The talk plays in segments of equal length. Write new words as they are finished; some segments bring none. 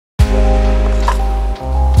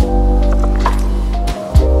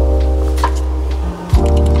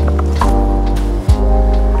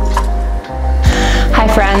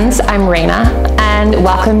Raina, and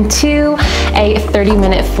welcome to a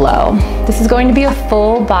 30-minute flow. This is going to be a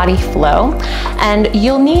full body flow, and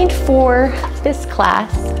you'll need for this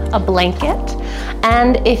class a blanket.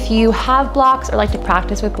 And if you have blocks or like to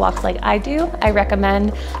practice with blocks like I do, I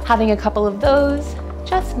recommend having a couple of those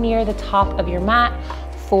just near the top of your mat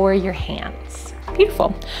for your hands.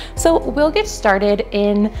 Beautiful. So we'll get started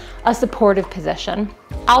in a supportive position.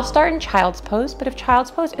 I'll start in child's pose, but if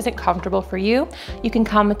child's pose isn't comfortable for you, you can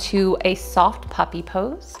come to a soft puppy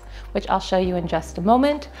pose, which I'll show you in just a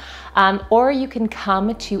moment. Or you can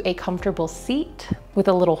come to a comfortable seat with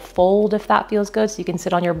a little fold if that feels good. So you can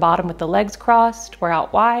sit on your bottom with the legs crossed or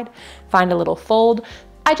out wide, find a little fold.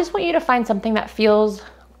 I just want you to find something that feels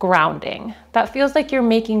grounding, that feels like you're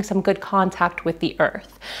making some good contact with the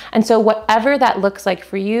earth. And so whatever that looks like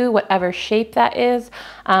for you, whatever shape that is,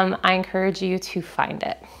 I encourage you to find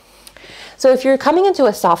it. So if you're coming into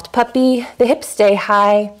a soft puppy, the hips stay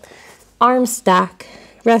high, arms stack,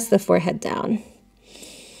 rest the forehead down.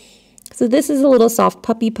 So this is a little soft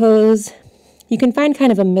puppy pose. You can find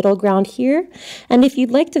kind of a middle ground here. And if you'd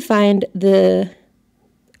like to find the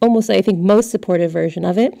almost, I think, most supportive version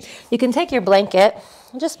of it, you can take your blanket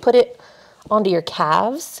and just put it onto your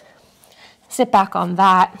calves, sit back on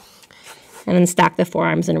that, and then stack the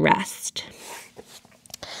forearms and rest.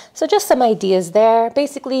 So just some ideas there.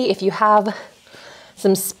 Basically, if you have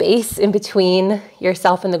some space in between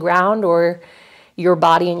yourself and the ground or your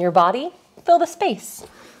body and your body, fill the space.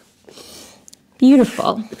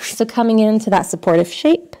 Beautiful. So coming into that supportive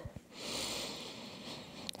shape.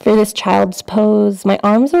 For this child's pose, my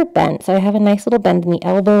arms are bent, so I have a nice little bend in the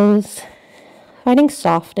elbows, finding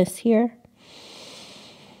softness here.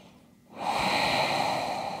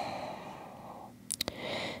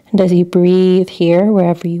 And as you breathe here,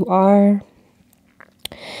 wherever you are,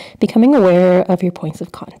 becoming aware of your points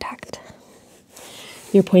of contact.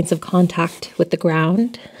 Your points of contact with the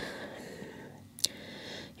ground,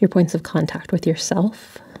 your points of contact with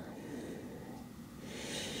yourself.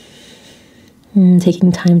 And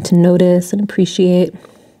taking time to notice and appreciate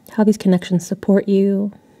how these connections support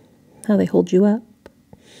you, how they hold you up,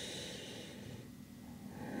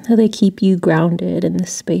 how they keep you grounded in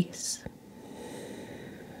this space.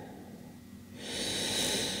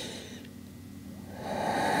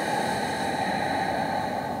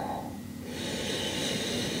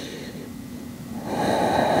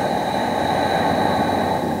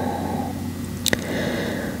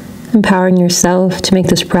 Empowering yourself to make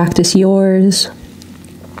this practice yours,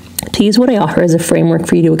 to use what I offer as a framework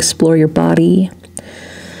for you to explore your body,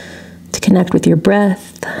 to connect with your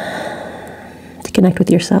breath, to connect with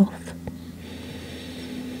yourself.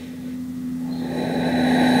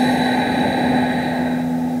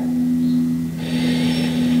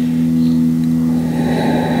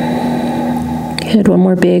 Good, one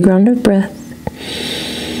more big round of breath.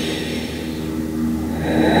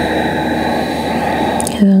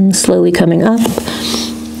 And slowly coming up,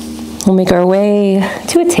 we'll make our way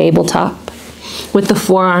to a tabletop with the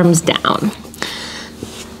forearms down.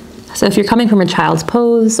 So if you're coming from a child's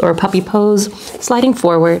pose or a puppy pose, sliding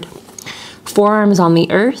forward, forearms on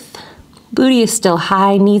the earth, booty is still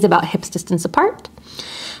high, knees about hips distance apart.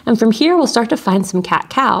 And from here, we'll start to find some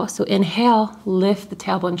cat-cow. So inhale, lift the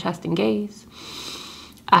tailbone, chest, and gaze.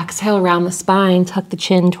 Exhale, round the spine, tuck the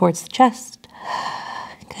chin towards the chest.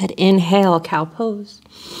 Good, inhale, cow pose.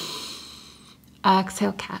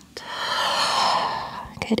 Exhale, cat.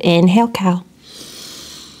 Good, inhale, cow.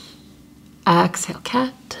 Exhale,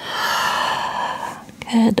 cat.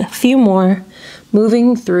 Good, a few more.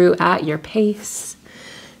 Moving through at your pace,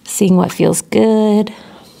 seeing what feels good.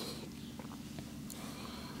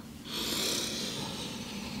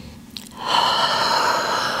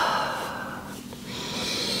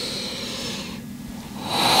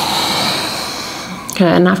 Good,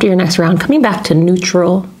 and after your next round, coming back to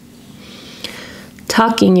neutral.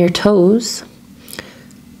 Tucking your toes,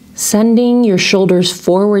 sending your shoulders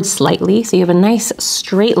forward slightly so you have a nice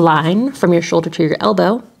straight line from your shoulder to your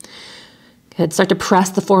elbow. Good, start to press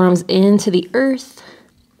the forearms into the earth,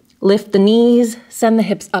 lift the knees, send the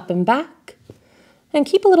hips up and back, and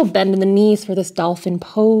keep a little bend in the knees for this dolphin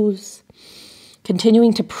pose.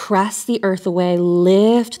 Continuing to press the earth away,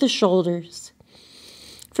 lift the shoulders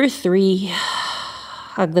for 3,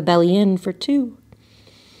 hug the belly in for 2.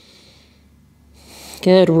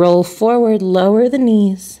 Good, roll forward, lower the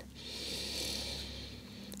knees.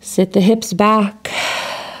 Sit the hips back.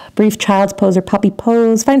 Brief child's pose or puppy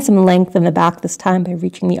pose. Find some length in the back this time by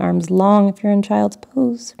reaching the arms long if you're in child's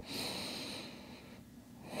pose.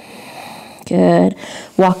 Good.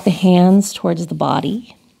 Walk the hands towards the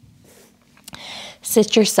body.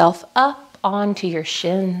 Sit yourself up onto your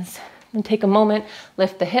shins. And take a moment,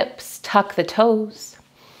 lift the hips, tuck the toes.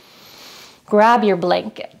 Grab your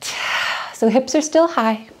blanket. So hips are still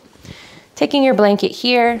high. Taking your blanket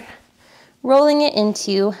here, rolling it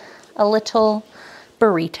into a little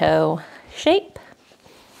burrito shape.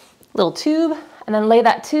 Little tube, and then lay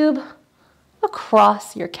that tube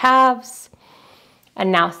across your calves.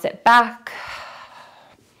 And now sit back.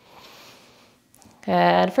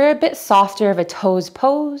 Good. For a bit softer of a toes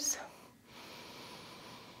pose.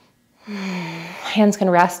 Hands can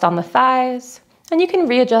rest on the thighs, and you can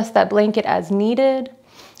readjust that blanket as needed.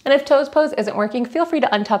 And if toes pose isn't working, feel free to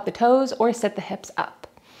untuck the toes or sit the hips up.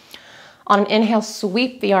 On an inhale,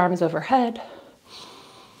 sweep the arms overhead.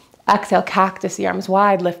 Exhale, cactus, the arms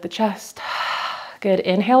wide, lift the chest. Good,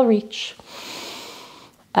 inhale, reach.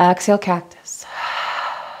 Exhale, cactus.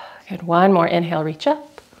 Good, one more, inhale, reach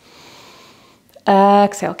up.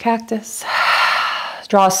 Exhale, cactus.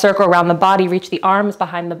 Draw a circle around the body, reach the arms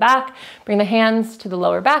behind the back, bring the hands to the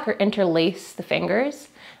lower back or interlace the fingers.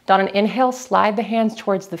 On an inhale, slide the hands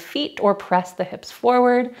towards the feet or press the hips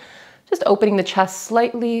forward. Just opening the chest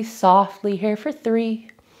slightly, softly here for 3,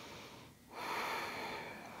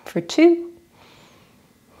 for 2.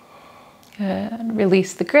 Good.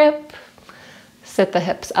 Release the grip. Sit the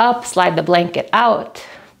hips up, slide the blanket out.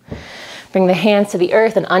 Bring the hands to the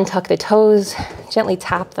earth and untuck the toes. Gently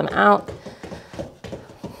tap them out.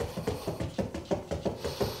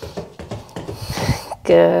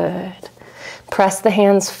 Good. Press the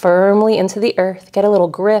hands firmly into the earth. Get a little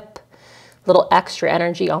grip, a little extra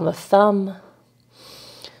energy on the thumb.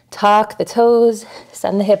 Tuck the toes,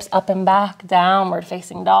 send the hips up and back, downward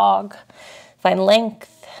facing dog. Find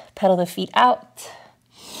length, pedal the feet out.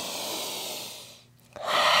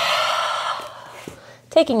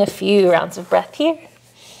 Taking a few rounds of breath here.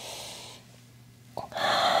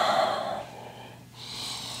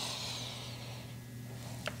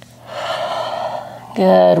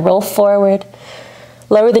 Good, roll forward.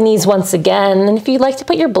 Lower the knees once again, and if you'd like to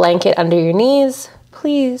put your blanket under your knees,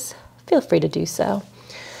 please feel free to do so.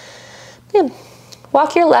 Good.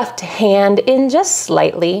 Walk your left hand in just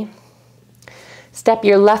slightly. Step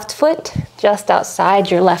your left foot just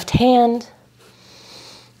outside your left hand.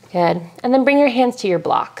 Good, and then bring your hands to your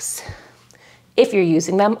blocks, if you're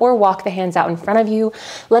using them, or walk the hands out in front of you,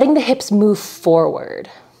 letting the hips move forward.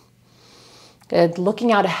 Good,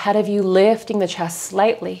 looking out ahead of you, lifting the chest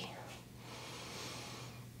slightly.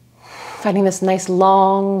 Finding this nice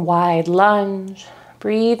long, wide lunge.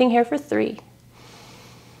 Breathing here for 3,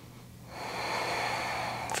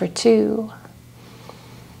 for 2.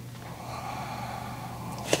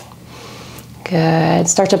 Good,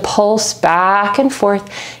 start to pulse back and forth,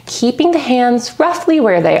 keeping the hands roughly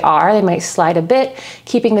where they are. They might slide a bit,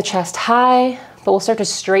 keeping the chest high, but we'll start to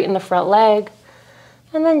straighten the front leg.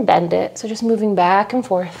 And then bend it, so just moving back and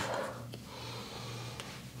forth.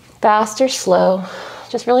 Fast or slow,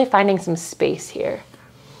 just really finding some space here.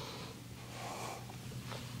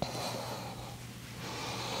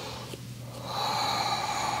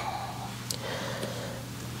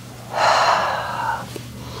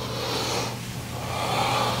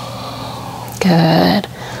 Good.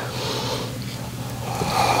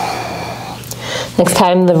 Next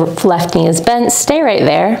time the left knee is bent, stay right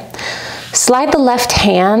there. Slide the left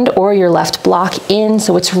hand or your left block in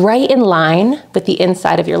so it's right in line with the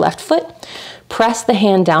inside of your left foot. Press the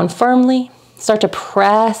hand down firmly. Start to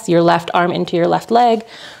press your left arm into your left leg.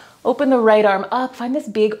 Open the right arm up. Find this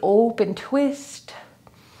big open twist.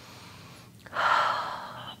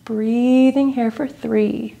 Breathing here for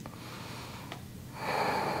 3,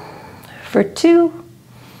 for 2.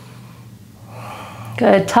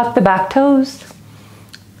 Good. Tuck the back toes.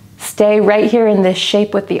 Stay right here in this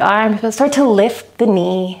shape with the arms, but start to lift the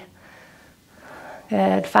knee.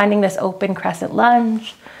 Good, finding this open crescent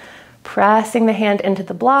lunge. Pressing the hand into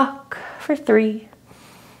the block for 3,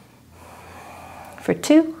 for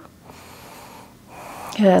 2.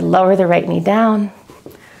 Good, lower the right knee down.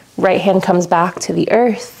 Right hand comes back to the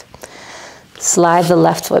earth. Slide the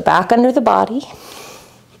left foot back under the body.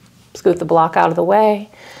 Scoot the block out of the way.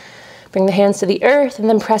 Bring the hands to the earth and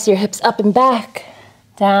then press your hips up and back.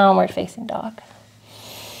 Downward facing dog.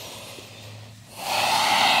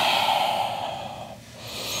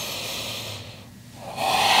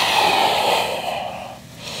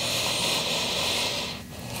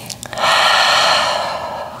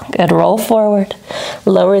 Good, roll forward,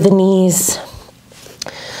 lower the knees.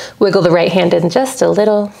 Wiggle the right hand in just a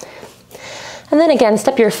little. And then again,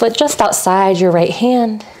 step your foot just outside your right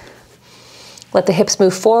hand. Let the hips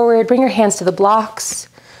move forward, bring your hands to the blocks,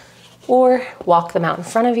 or walk them out in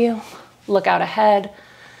front of you. Look out ahead,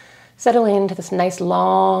 settling into this nice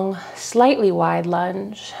long, slightly wide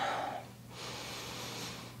lunge.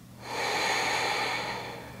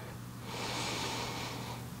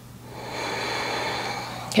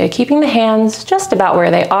 Okay, keeping the hands just about where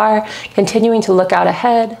they are, continuing to look out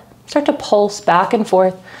ahead. Start to pulse back and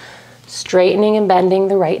forth, straightening and bending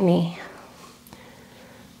the right knee.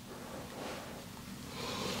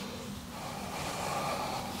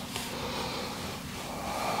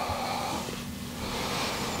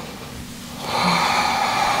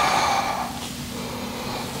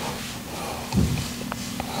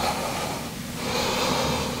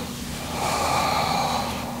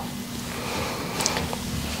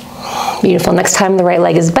 Beautiful. Next time the right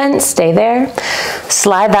leg is bent, stay there.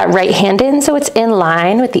 Slide that right hand in so it's in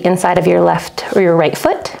line with the inside of your left or your right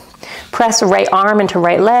foot. Press right arm into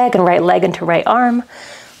right leg and right leg into right arm.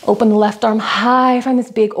 Open the left arm high. Find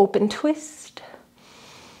this big open twist.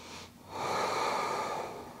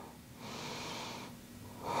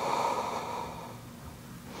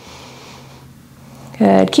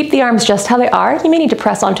 Good. Keep the arms just how they are. You may need to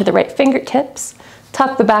press onto the right fingertips.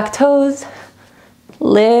 Tuck the back toes.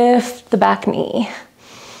 Lift the back knee.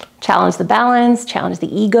 Challenge the balance, challenge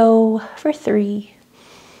the ego for 3.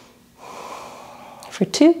 For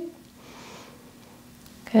 2.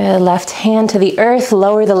 Good, left hand to the earth,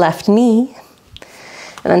 lower the left knee.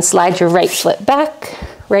 And then slide your right foot back,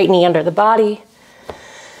 right knee under the body.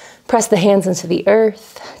 Press the hands into the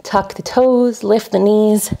earth, tuck the toes, lift the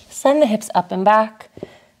knees, send the hips up and back,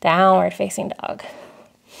 downward facing dog.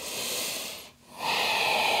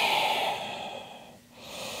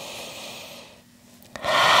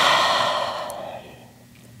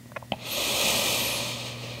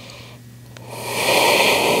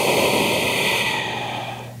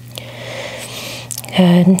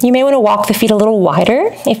 Good. You may want to walk the feet a little wider.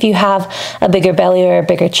 If you have a bigger belly or a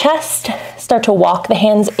bigger chest, start to walk the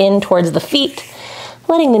hands in towards the feet,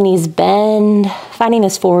 letting the knees bend, finding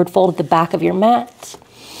this forward fold at the back of your mat.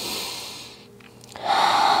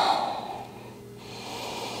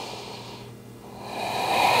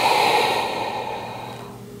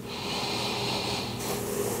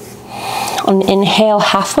 On inhale,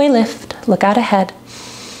 halfway lift, look out ahead.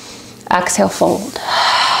 Exhale, fold.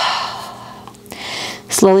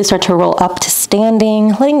 Slowly start to roll up to standing,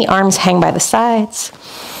 letting the arms hang by the sides.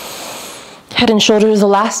 Head and shoulders the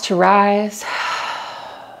last to rise.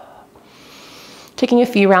 Taking a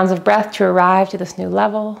few rounds of breath to arrive to this new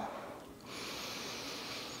level.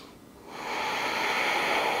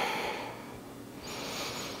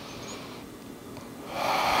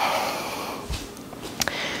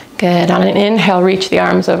 Good. On an inhale, reach the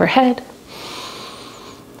arms overhead.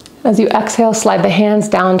 As you exhale, slide the hands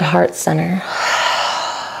down to heart center.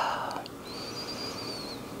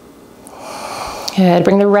 Good.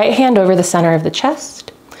 Bring the right hand over the center of the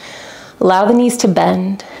chest. Allow the knees to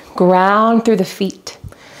bend. Ground through the feet.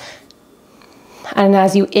 And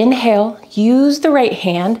as you inhale, use the right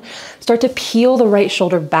hand. Start to peel the right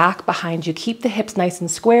shoulder back behind you. Keep the hips nice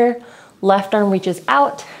and square. Left arm reaches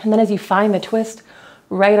out. And then as you find the twist,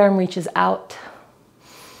 right arm reaches out.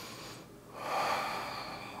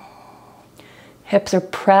 Hips are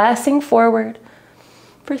pressing forward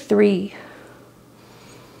for 3.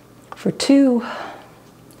 For 2,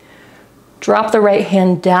 drop the right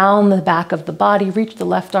hand down the back of the body, reach the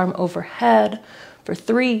left arm overhead. For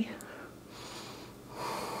 3,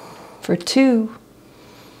 for 2,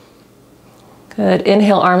 good.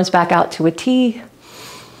 Inhale, arms back out to a T.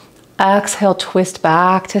 Exhale, twist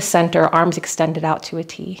back to center, arms extended out to a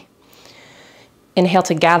T. Inhale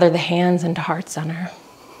to gather the hands into heart center.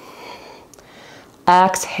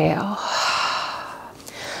 Exhale.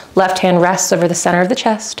 Left hand rests over the center of the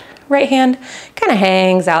chest. Right hand kind of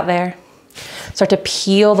hangs out there. Start to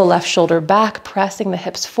peel the left shoulder back, pressing the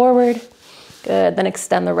hips forward. Good, then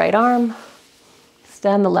extend the right arm.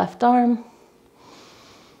 Extend the left arm.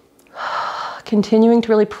 Continuing to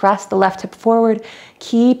really press the left hip forward,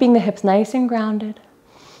 keeping the hips nice and grounded.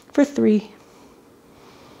 For 3.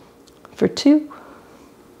 For 2.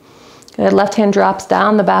 Good, left hand drops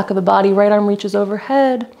down the back of the body, right arm reaches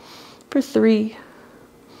overhead. For 3.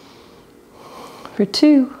 For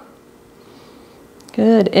 2.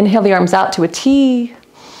 Good. Inhale the arms out to a T.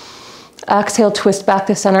 Exhale, twist back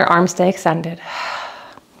to center, arms stay extended.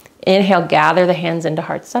 Inhale, gather the hands into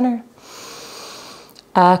heart center.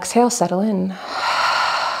 Exhale, settle in.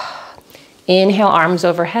 Inhale, arms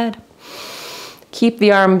overhead. Keep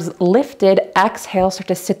the arms lifted. Exhale, start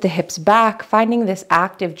to sit the hips back, finding this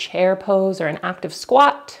active chair pose or an active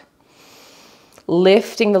squat.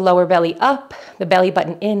 Lifting the lower belly up, the belly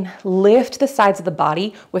button in. Lift the sides of the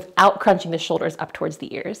body without crunching the shoulders up towards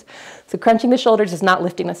the ears. So crunching the shoulders is not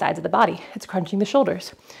lifting the sides of the body, it's crunching the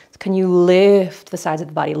shoulders. So can you lift the sides of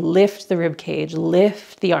the body, lift the rib cage,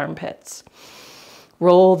 lift the armpits.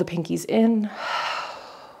 Roll the pinkies in.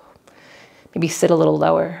 Maybe sit a little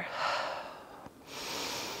lower.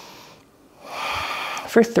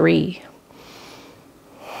 For 3.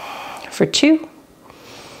 For 2.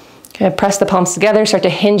 Okay, press the palms together, start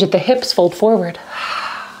to hinge at the hips, fold forward.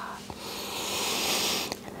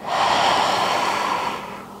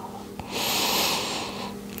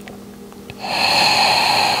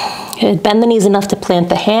 Good. Bend the knees enough to plant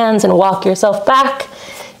the hands and walk yourself back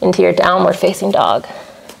into your downward facing dog.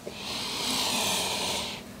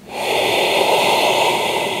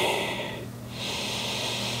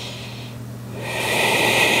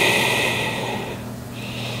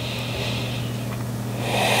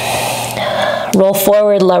 Roll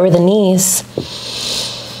forward, lower the knees.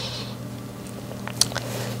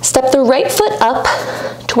 Step the right foot up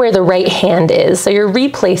to where the right hand is. So you're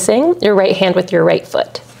replacing your right hand with your right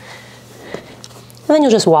foot. And then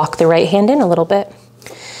you'll just walk the right hand in a little bit.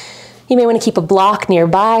 You may want to keep a block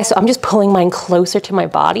nearby, so I'm just pulling mine closer to my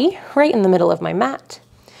body, right in the middle of my mat.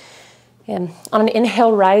 And on an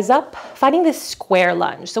inhale, rise up, finding this square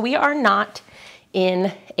lunge. So we are not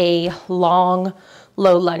in a long,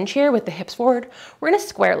 low lunge here with the hips forward. We're in a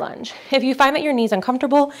square lunge. If you find that your knee's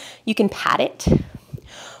uncomfortable, you can pat it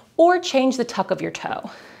or change the tuck of your toe.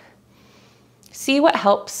 See what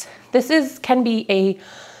helps. This can be a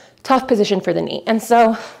tough position for the knee. And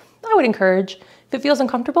so I would encourage, if it feels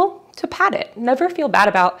uncomfortable, to pat it. Never feel bad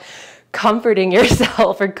about comforting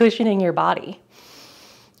yourself or cushioning your body.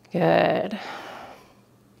 Good.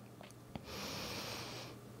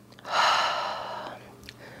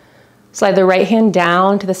 Slide the right hand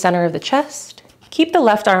down to the center of the chest. Keep the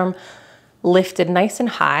left arm lifted nice and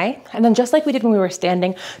high. And then just like we did when we were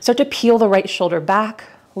standing, start to peel the right shoulder back.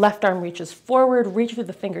 Left arm reaches forward, reach through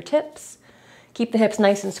the fingertips. Keep the hips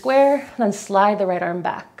nice and square, and then slide the right arm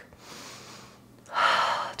back.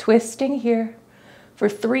 Twisting here for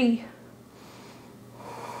 3.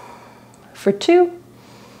 For 2.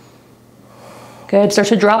 Good. Start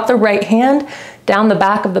to drop the right hand down the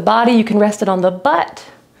back of the body. You can rest it on the butt,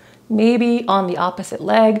 maybe on the opposite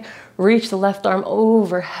leg. Reach the left arm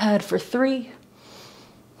overhead for 3.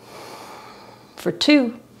 For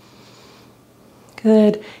 2.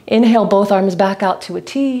 Good. Inhale, both arms back out to a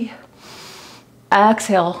T.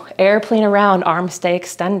 Exhale, airplane around, arms stay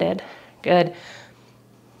extended. Good.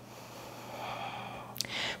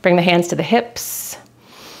 Bring the hands to the hips.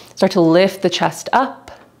 Start to lift the chest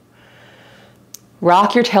up.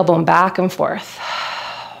 Rock your tailbone back and forth.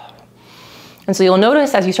 And so you'll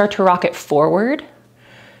notice as you start to rock it forward,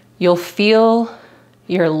 you'll feel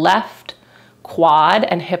your left quad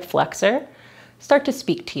and hip flexor start to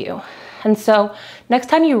speak to you. And so next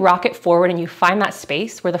time you rock it forward and you find that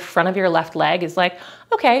space where the front of your left leg is like,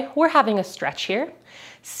 okay, we're having a stretch here.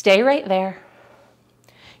 Stay right there.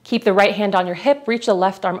 Keep the right hand on your hip, reach the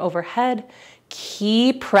left arm overhead.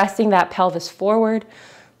 Keep pressing that pelvis forward.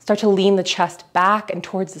 Start to lean the chest back and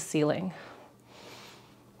towards the ceiling.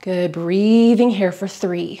 Good, breathing here for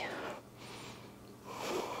 3.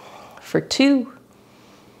 For 2.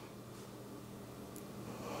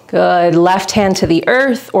 Good, left hand to the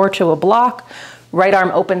earth or to a block. Right arm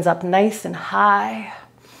opens up nice and high.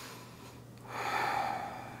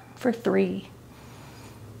 For 3.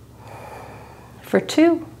 For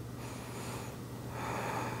 2.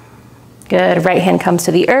 Good, right hand comes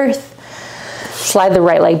to the earth. Slide the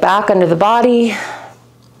right leg back under the body.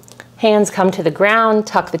 Hands come to the ground,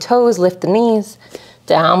 tuck the toes, lift the knees.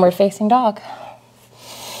 Downward facing dog.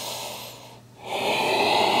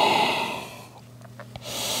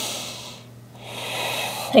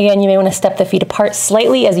 Again, you may want to step the feet apart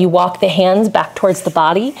slightly as you walk the hands back towards the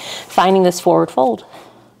body, finding this forward fold.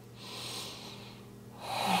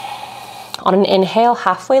 On an inhale,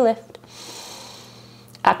 halfway lift.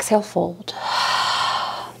 Exhale, fold.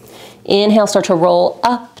 Inhale, start to roll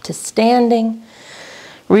up to standing,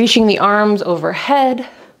 reaching the arms overhead.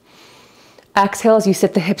 Exhale as you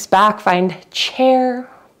sit the hips back, find chair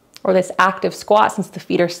or this active squat since the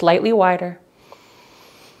feet are slightly wider.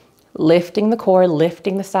 Lifting the core,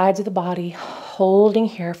 lifting the sides of the body, holding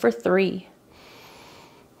here for 3.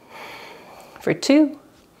 For 2.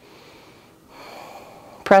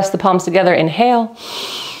 Press the palms together, inhale.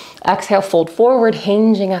 Exhale, fold forward,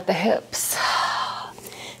 hinging at the hips.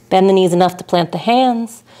 Bend the knees enough to plant the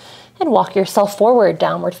hands and walk yourself forward,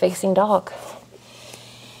 downward facing dog.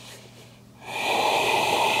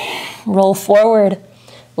 Roll forward,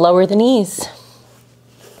 lower the knees.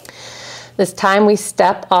 This time we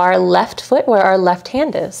step our left foot where our left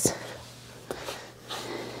hand is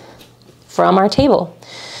from our table.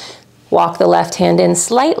 Walk the left hand in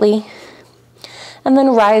slightly and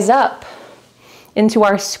then rise up into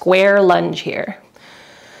our square lunge here.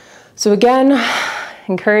 So again,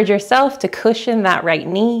 Encourage yourself to cushion that right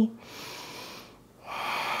knee.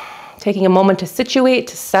 Taking a moment to situate,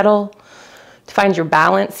 to settle, to find your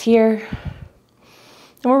balance here.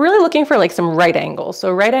 And we're really looking for like some right angles.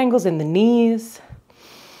 So right angles in the knees.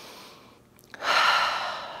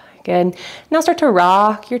 Good. Now start to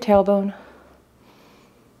rock your tailbone.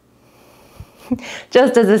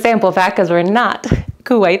 Just as a sample fact, because we're not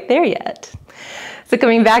quite there yet. So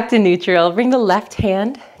coming back to neutral, bring the left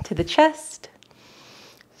hand to the chest.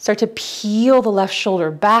 Start to peel the left shoulder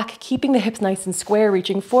back, keeping the hips nice and square,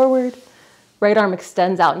 reaching forward. Right arm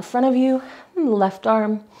extends out in front of you, and the left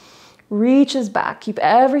arm reaches back. Keep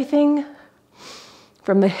everything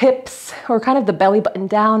from the hips or kind of the belly button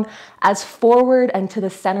down as forward and to the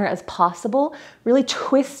center as possible. Really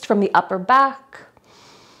twist from the upper back.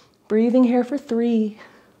 Breathing here for 3,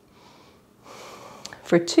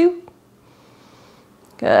 for 2.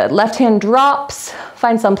 Good. Left hand drops.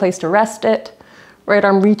 Find some place to rest it. Right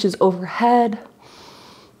arm reaches overhead.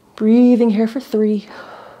 Breathing here for 3,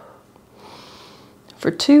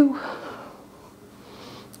 for 2.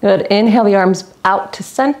 Good. Inhale the arms out to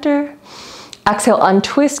center. Exhale,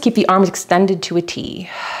 untwist. Keep the arms extended to a T.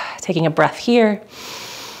 Taking a breath here.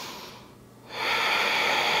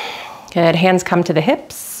 Good. Hands come to the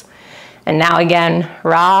hips. And now again,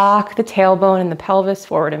 rock the tailbone and the pelvis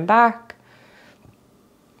forward and back.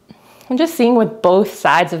 And just seeing what both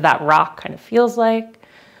sides of that rock kind of feels like.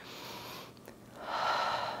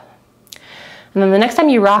 And then the next time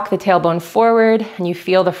you rock the tailbone forward and you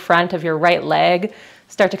feel the front of your right leg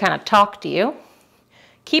start to kind of talk to you,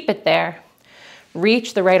 keep it there.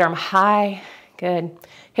 Reach the right arm high. Good.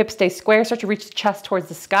 Hips stay square. Start to reach the chest towards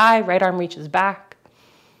the sky. Right arm reaches back.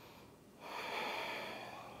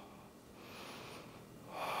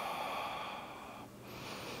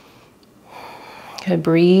 Good,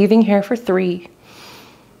 breathing here for 3,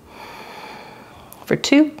 for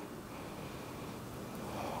 2.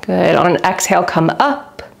 Good, on an exhale, come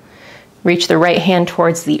up. Reach the right hand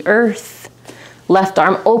towards the earth. Left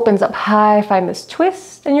arm opens up high, find this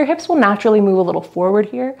twist, and your hips will naturally move a little forward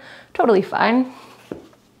here. Totally fine.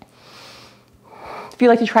 If you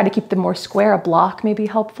like to try to keep them more square, a block may be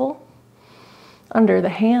helpful. Under the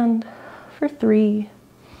hand for 3,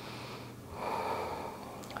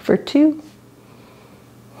 for 2.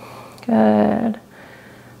 Good.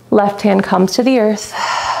 Left hand comes to the earth.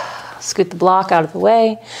 Scoot the block out of the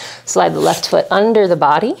way. Slide the left foot under the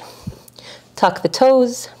body. Tuck the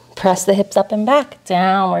toes. Press the hips up and back.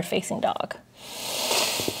 Downward facing dog.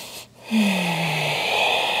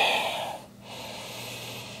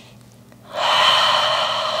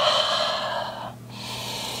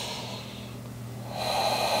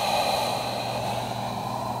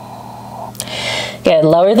 Good.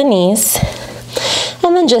 Lower the knees.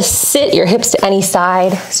 And then just sit your hips to any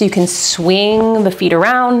side so you can swing the feet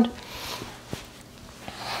around.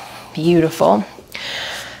 Beautiful.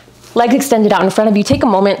 Legs extended out in front of you. Take a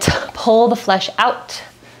moment, pull the flesh out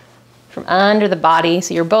from under the body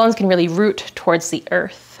so your bones can really root towards the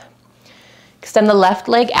earth. Extend the left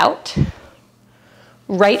leg out.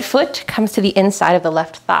 Right foot comes to the inside of the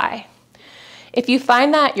left thigh. If you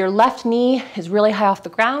find that your left knee is really high off the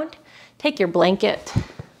ground, take your blanket,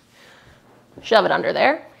 shove it under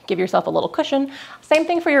there. Give yourself a little cushion. Same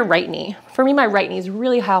thing for your right knee. For me, my right knee is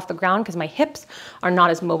really high off the ground because my hips are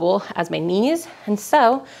not as mobile as my knees. And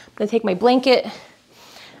so I'm gonna take my blanket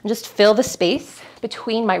and just fill the space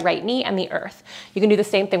between my right knee and the earth. You can do the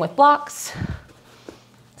same thing with blocks.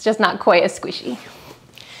 It's just not quite as squishy.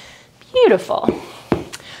 Beautiful.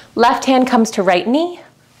 Left hand comes to right knee.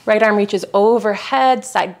 Right arm reaches overhead,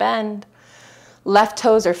 side bend. Left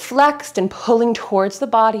toes are flexed and pulling towards the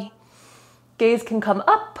body. Gaze can come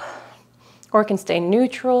up or it can stay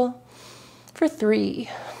neutral for 3,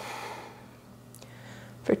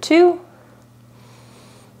 for 2.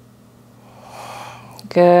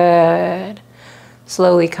 Good.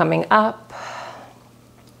 Slowly coming up.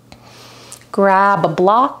 Grab a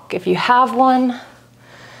block if you have one,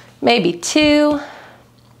 maybe 2.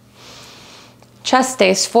 Chest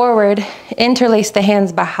stays forward. Interlace the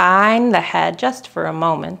hands behind the head just for a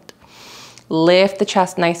moment. Lift the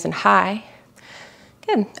chest nice and high.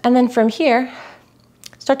 Good. And then from here,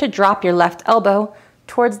 start to drop your left elbow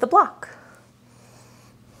towards the block.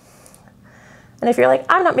 And if you're like,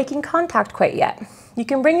 I'm not making contact quite yet, you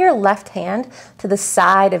can bring your left hand to the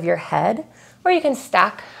side of your head, or you can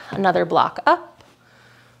stack another block up.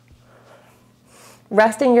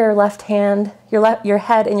 Resting your left hand, your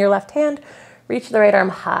head in your left hand, reach the right arm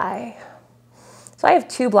high. So I have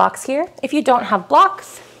 2 blocks here. If you don't have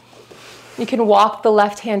blocks, you can walk the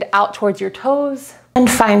left hand out towards your toes and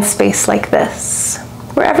find space like this.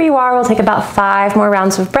 Wherever you are, we'll take about 5 more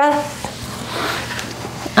rounds of breath.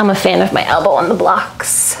 I'm a fan of my elbow on the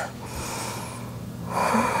blocks.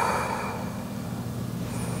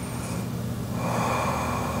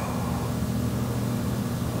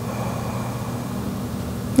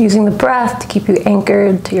 Using the breath to keep you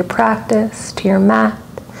anchored to your practice, to your mat.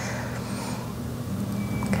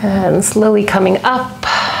 Good, and slowly coming up.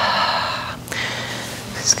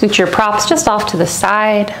 Scoot your props just off to the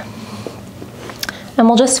side. And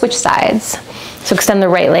we'll just switch sides. So extend the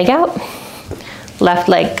right leg out. Left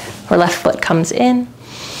leg or left foot comes in.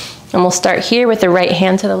 And we'll start here with the right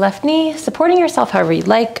hand to the left knee, supporting yourself however you'd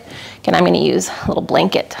like. Again, I'm gonna use a little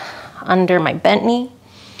blanket under my bent knee.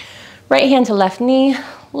 Right hand to left knee,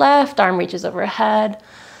 left arm reaches overhead.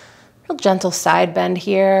 Real gentle side bend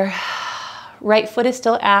here. Right foot is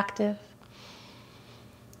still active.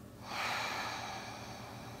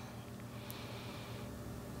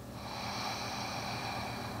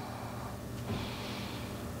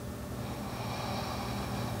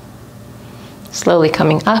 Slowly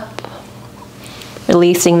coming up,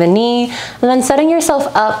 releasing the knee, and then setting yourself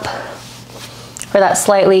up for that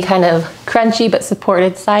slightly kind of crunchy but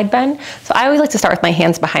supported side bend. So I always like to start with my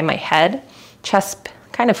hands behind my head, chest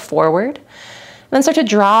kind of forward, and then start to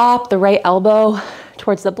drop the right elbow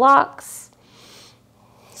towards the blocks,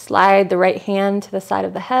 slide the right hand to the side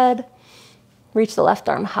of the head, reach the left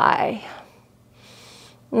arm high.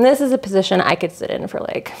 And this is a position I could sit in for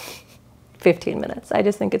like 15 minutes. I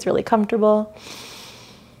just think it's really comfortable.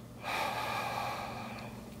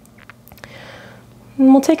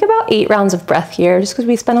 And we'll take about 8 rounds of breath here, just because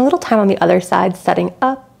we spend a little time on the other side setting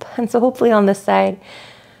up. And so hopefully on this side,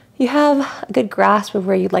 you have a good grasp of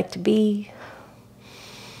where you'd like to be.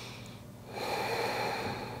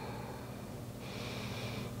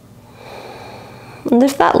 And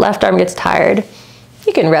if that left arm gets tired,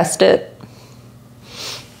 you can rest it.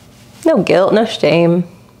 No guilt, no shame.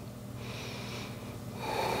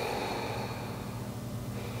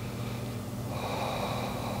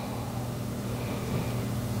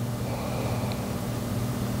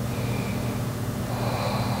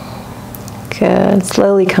 Good,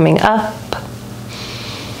 slowly coming up.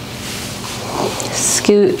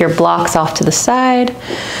 Scoot your blocks off to the side.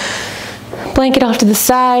 Blanket off to the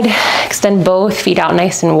side. Extend both feet out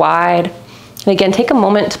nice and wide. And again, take a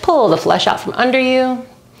moment to pull the flesh out from under you.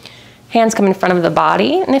 Hands come in front of the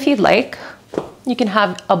body. And if you'd like, you can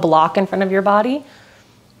have a block in front of your body. And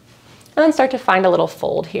then start to find a little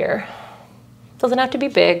fold here. Doesn't have to be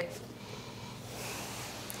big.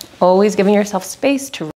 Always giving yourself space to